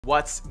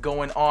What's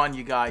going on,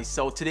 you guys?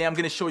 So today I'm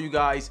going to show you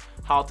guys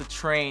how to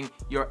train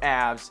your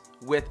abs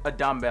with a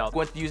dumbbell. I'm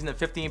going to be using a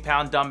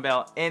 15-pound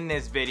dumbbell in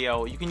this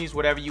video. You can use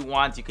whatever you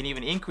want. You can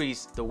even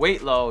increase the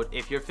weight load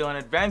if you're feeling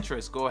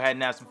adventurous. Go ahead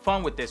and have some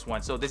fun with this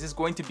one. So this is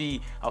going to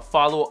be a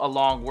follow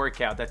along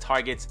workout that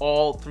targets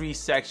all three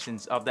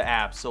sections of the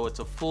abs. So it's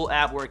a full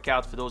ab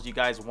workout for those of you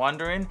guys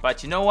wondering.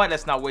 But you know what?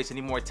 Let's not waste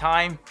any more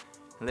time.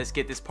 Let's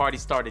get this party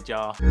started,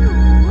 y'all.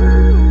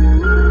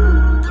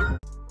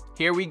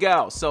 Here we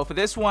go. So for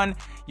this one,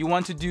 you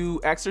want to do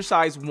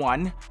exercise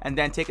 1 and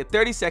then take a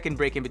 30-second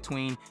break in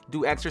between,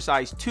 do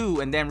exercise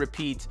 2 and then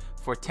repeat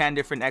for 10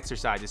 different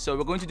exercises. So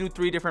we're going to do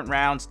 3 different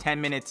rounds, 10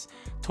 minutes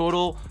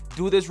total.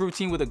 Do this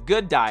routine with a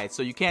good diet.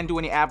 So you can't do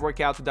any ab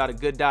workouts without a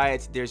good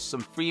diet. There's some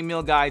free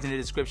meal guides in the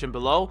description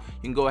below.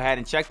 You can go ahead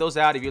and check those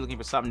out if you're looking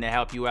for something to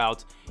help you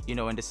out, you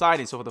know, in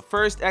deciding. So for the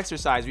first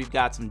exercise, we've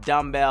got some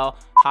dumbbell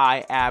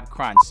high ab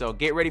crunch. So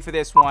get ready for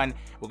this one.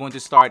 We're going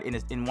to start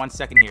in 1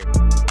 second here.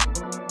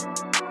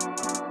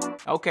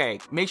 Okay,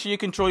 make sure you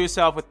control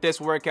yourself with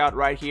this workout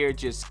right here.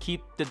 Just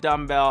keep the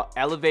dumbbell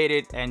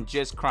elevated and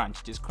just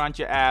crunch. Just crunch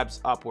your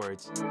abs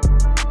upwards.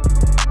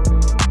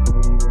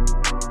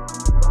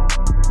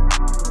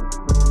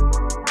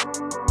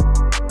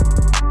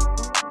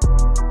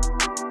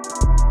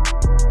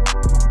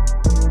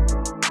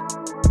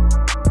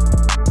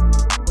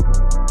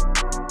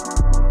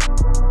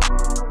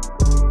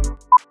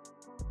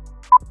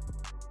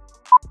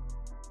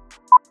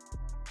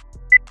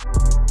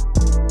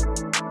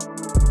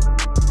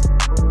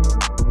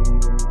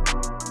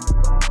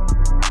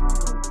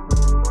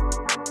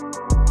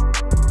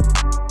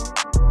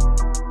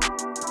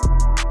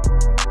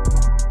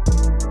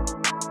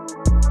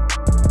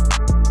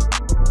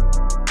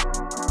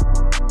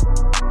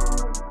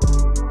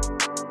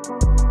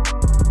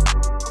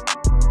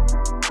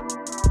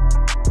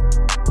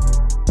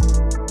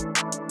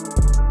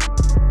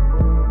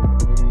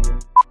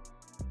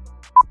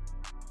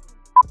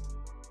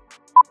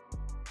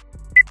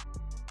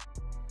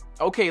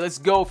 Okay, let's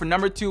go. For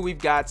number 2, we've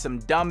got some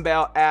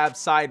dumbbell ab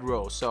side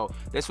rows. So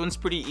this one's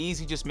pretty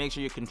easy. Just make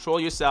sure you control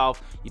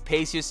yourself, you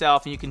pace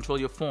yourself, and you control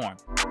your form.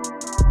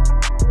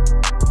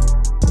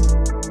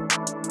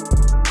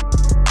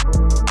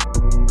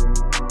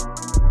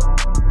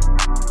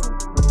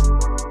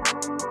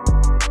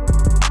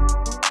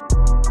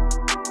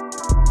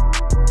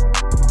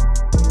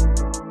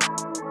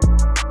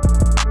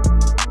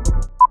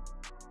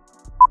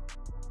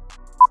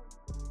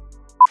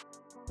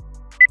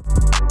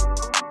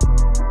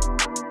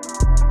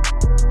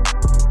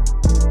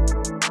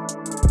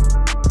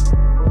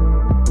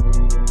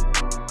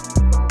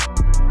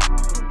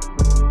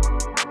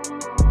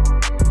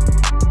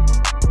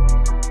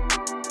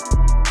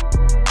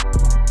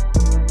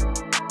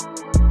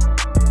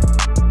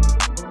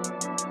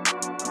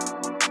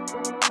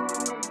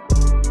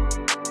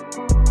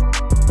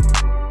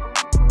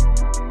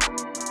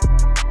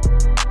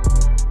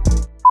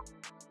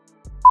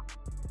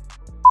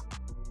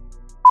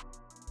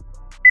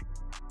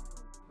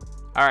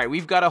 All right,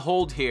 we've got a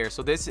hold here.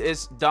 So this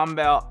is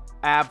dumbbell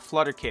ab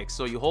flutter kick.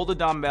 So you hold the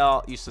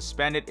dumbbell, you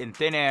suspend it in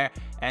thin air,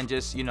 and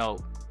just, you know,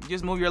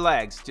 just move your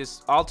legs.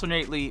 Just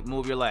alternately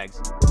move your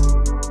legs.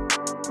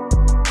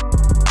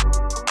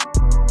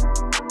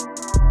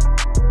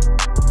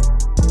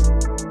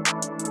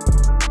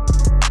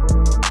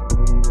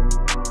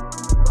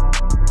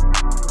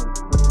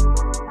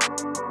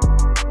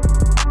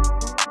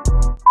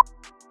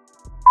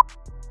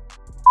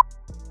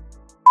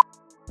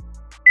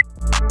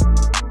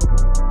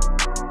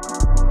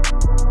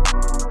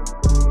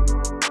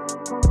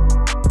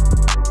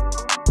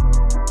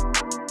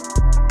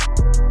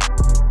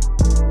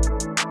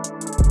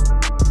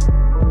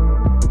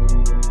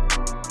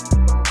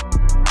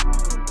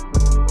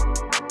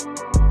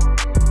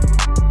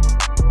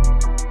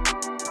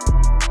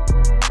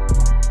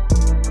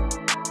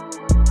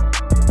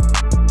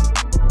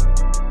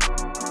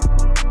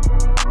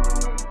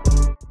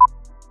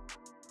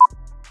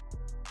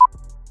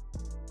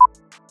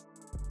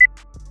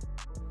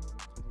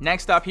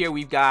 Next up here,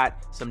 we've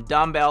got some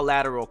dumbbell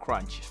lateral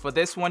crunch. For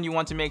this one, you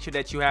want to make sure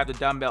that you have the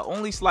dumbbell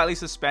only slightly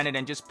suspended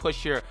and just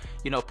push your,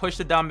 push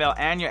the dumbbell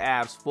and your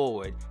abs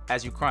forward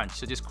as you crunch.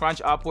 So just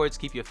crunch upwards,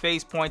 keep your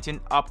face pointing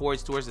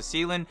upwards towards the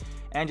ceiling,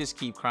 and just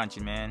keep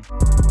crunching, man.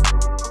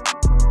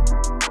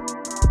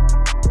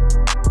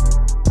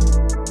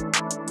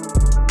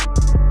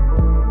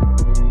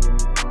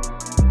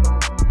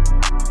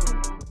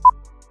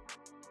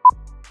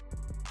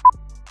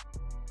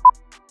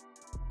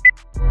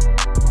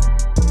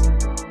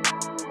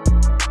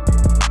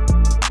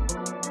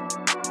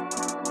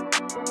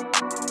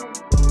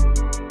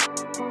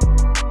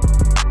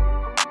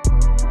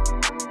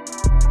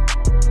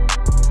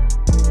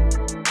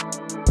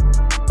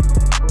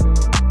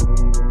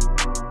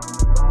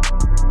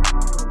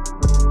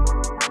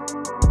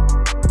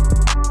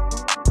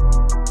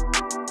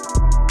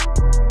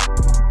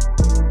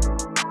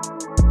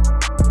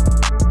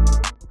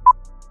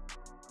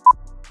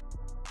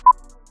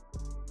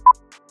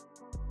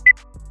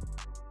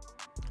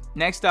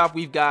 Next up,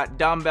 we've got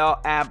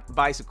dumbbell ab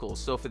bicycles.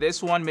 So for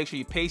this one, make sure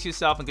you pace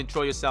yourself and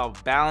control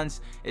yourself.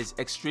 Balance is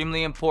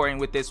extremely important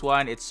with this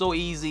one. It's so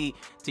easy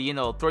to, you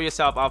know, throw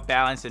yourself off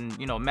balance and,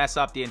 you know, mess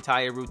up the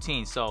entire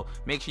routine. So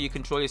make sure you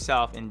control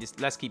yourself and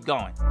just let's keep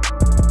going.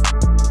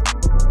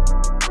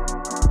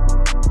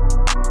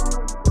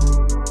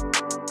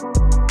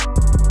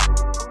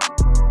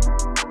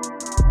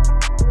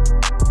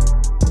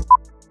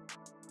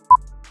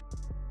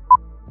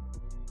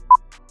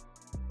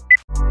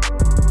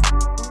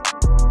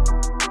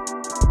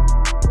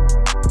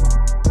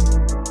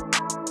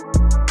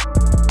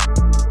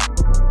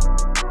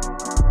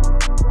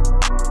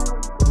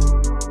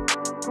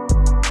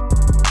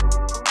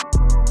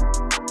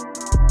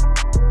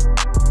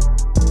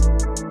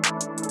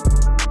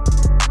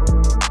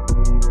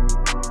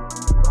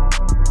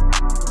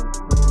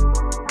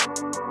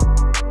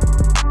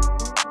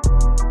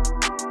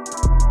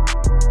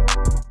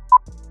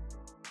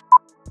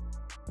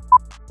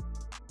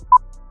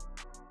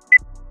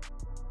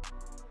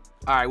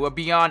 All right, we're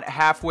beyond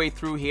halfway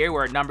through here.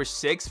 We're at number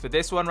 6. For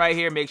this one right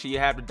here, make sure you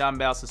have the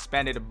dumbbell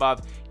suspended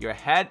above your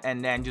head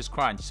and then just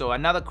crunch. So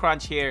another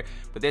crunch here,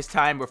 but this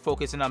time we're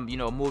focusing on, you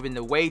know, moving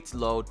the weight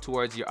load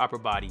towards your upper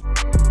body.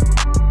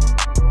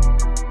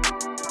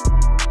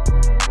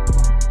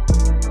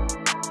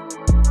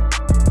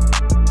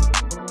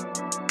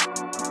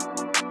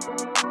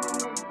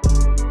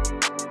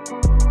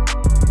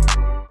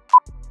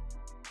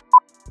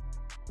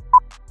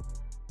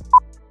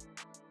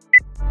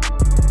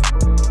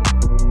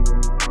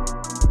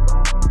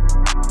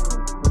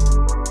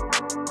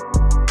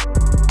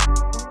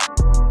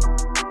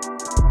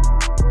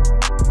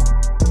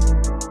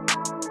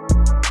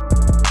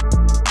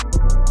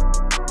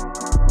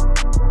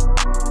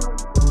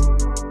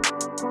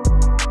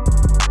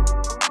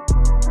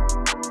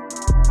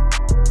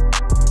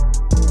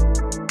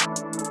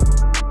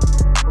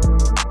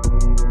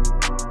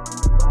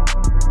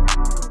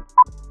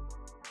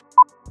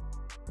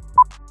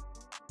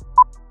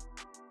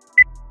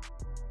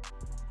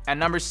 At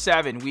number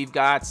 7, we've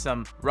got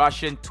some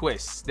Russian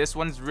twists. This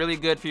one's really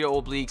good for your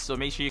obliques, so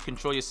make sure you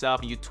control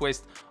yourself and you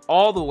twist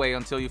all the way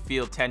until you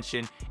feel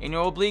tension in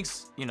your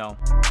obliques, you know.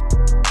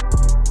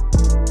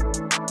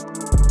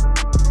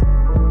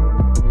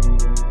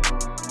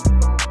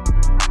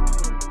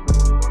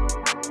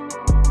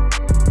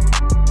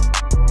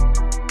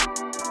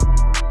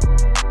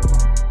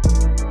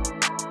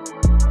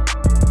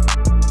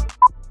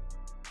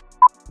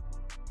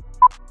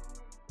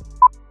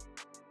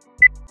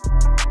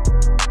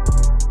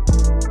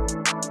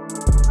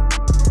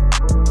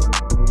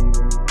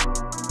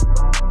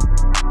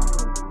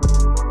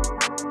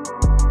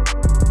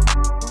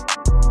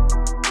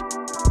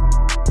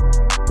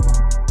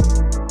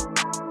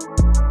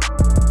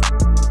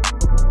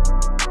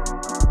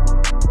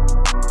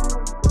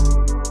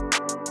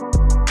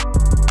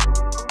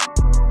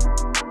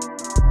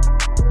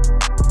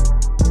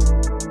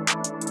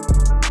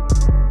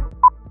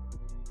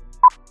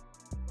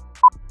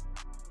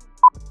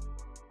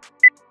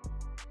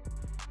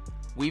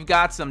 We've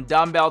got some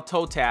dumbbell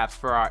toe taps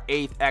for our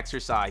 8th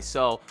exercise.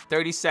 So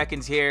 30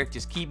 seconds here,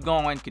 just keep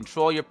going,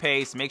 control your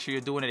pace, make sure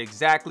you're doing it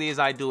exactly as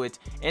I do it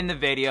in the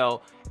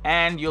video,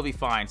 and you'll be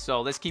fine.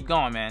 So let's keep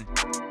going, man.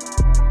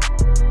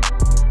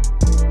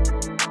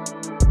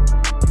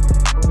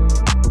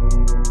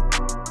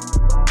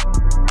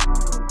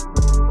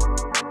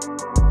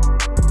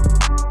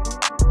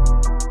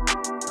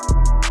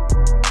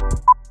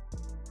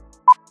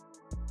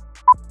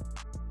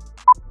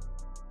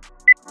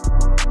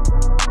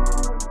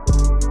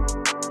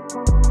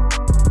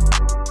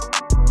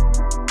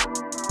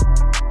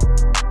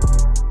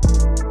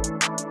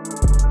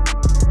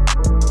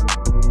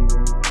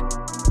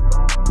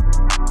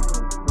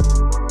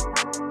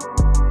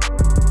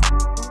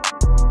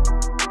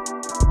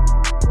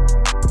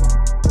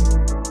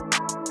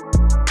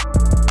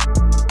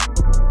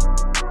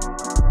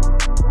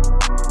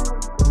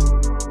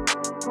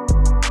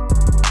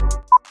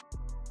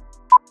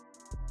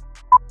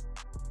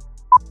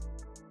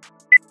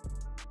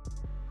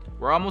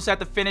 We're almost at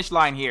the finish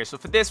line here. So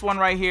for this one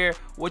right here,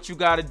 what you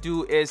got to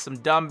do is some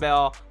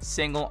dumbbell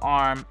single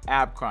arm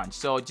ab crunch.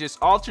 So just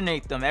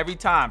alternate them every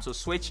time. So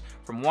switch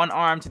from one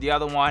arm to the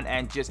other one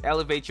and just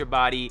elevate your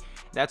body.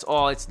 That's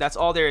all. That's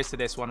all there is to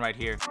this one right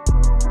here.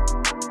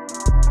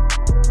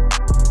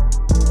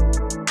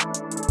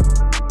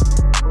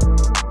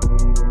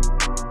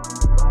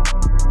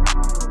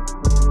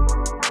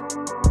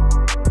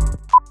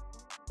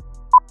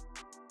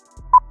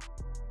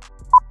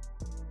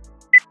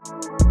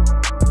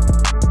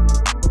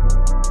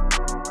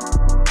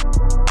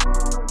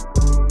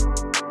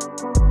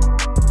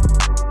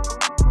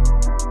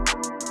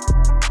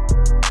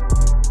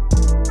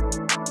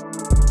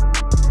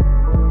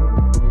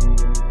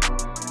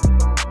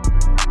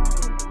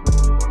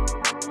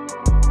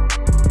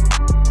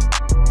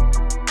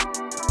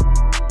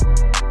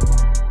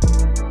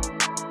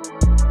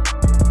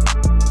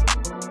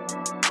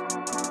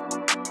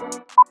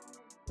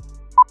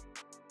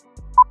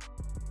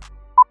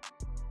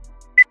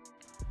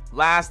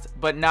 Last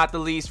but not the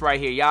least right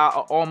here. Y'all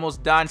are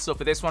almost done. So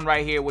for this one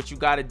right here, what you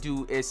gotta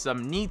do is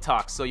some knee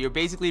tucks. So you're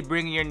basically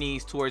bringing your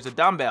knees towards the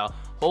dumbbell.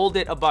 Hold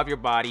it above your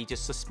body,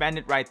 just suspend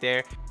it right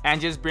there,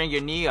 and just bring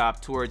your knee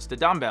up towards the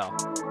dumbbell.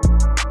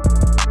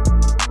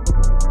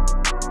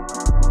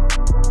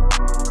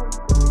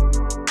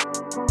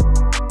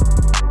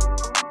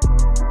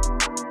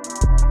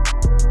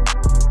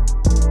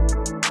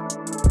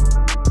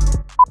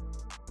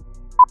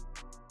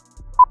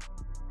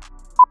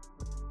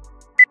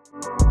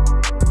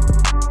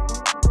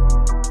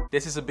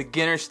 This is a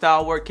beginner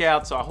style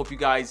workout, so I hope you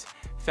guys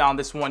found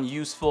this one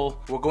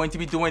useful. We're going to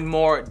be doing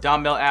more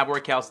dumbbell ab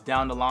workouts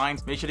down the line.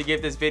 Make sure to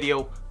give this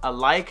video a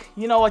like.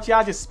 You know what,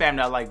 y'all just spam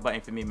that like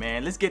button for me,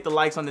 man. Let's get the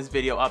likes on this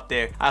video up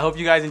there. I hope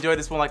you guys enjoyed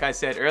this one like I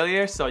said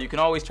earlier. So you can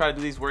always try to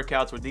do these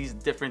workouts with these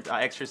different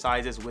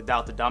exercises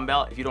without the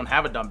dumbbell if you don't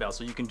have a dumbbell.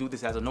 So you can do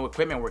this as a no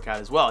equipment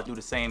workout as well. Do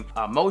the same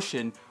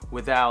motion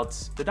without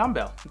the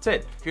dumbbell. That's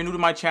it. If you're new to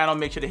my channel,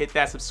 make sure to hit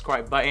that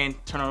subscribe button.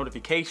 Turn on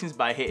notifications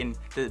by hitting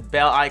the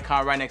bell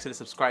icon right next to the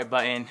subscribe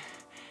button.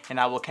 And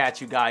I will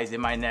catch you guys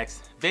in my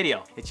next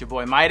video. It's your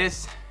boy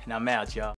Midas, and I'm out, y'all.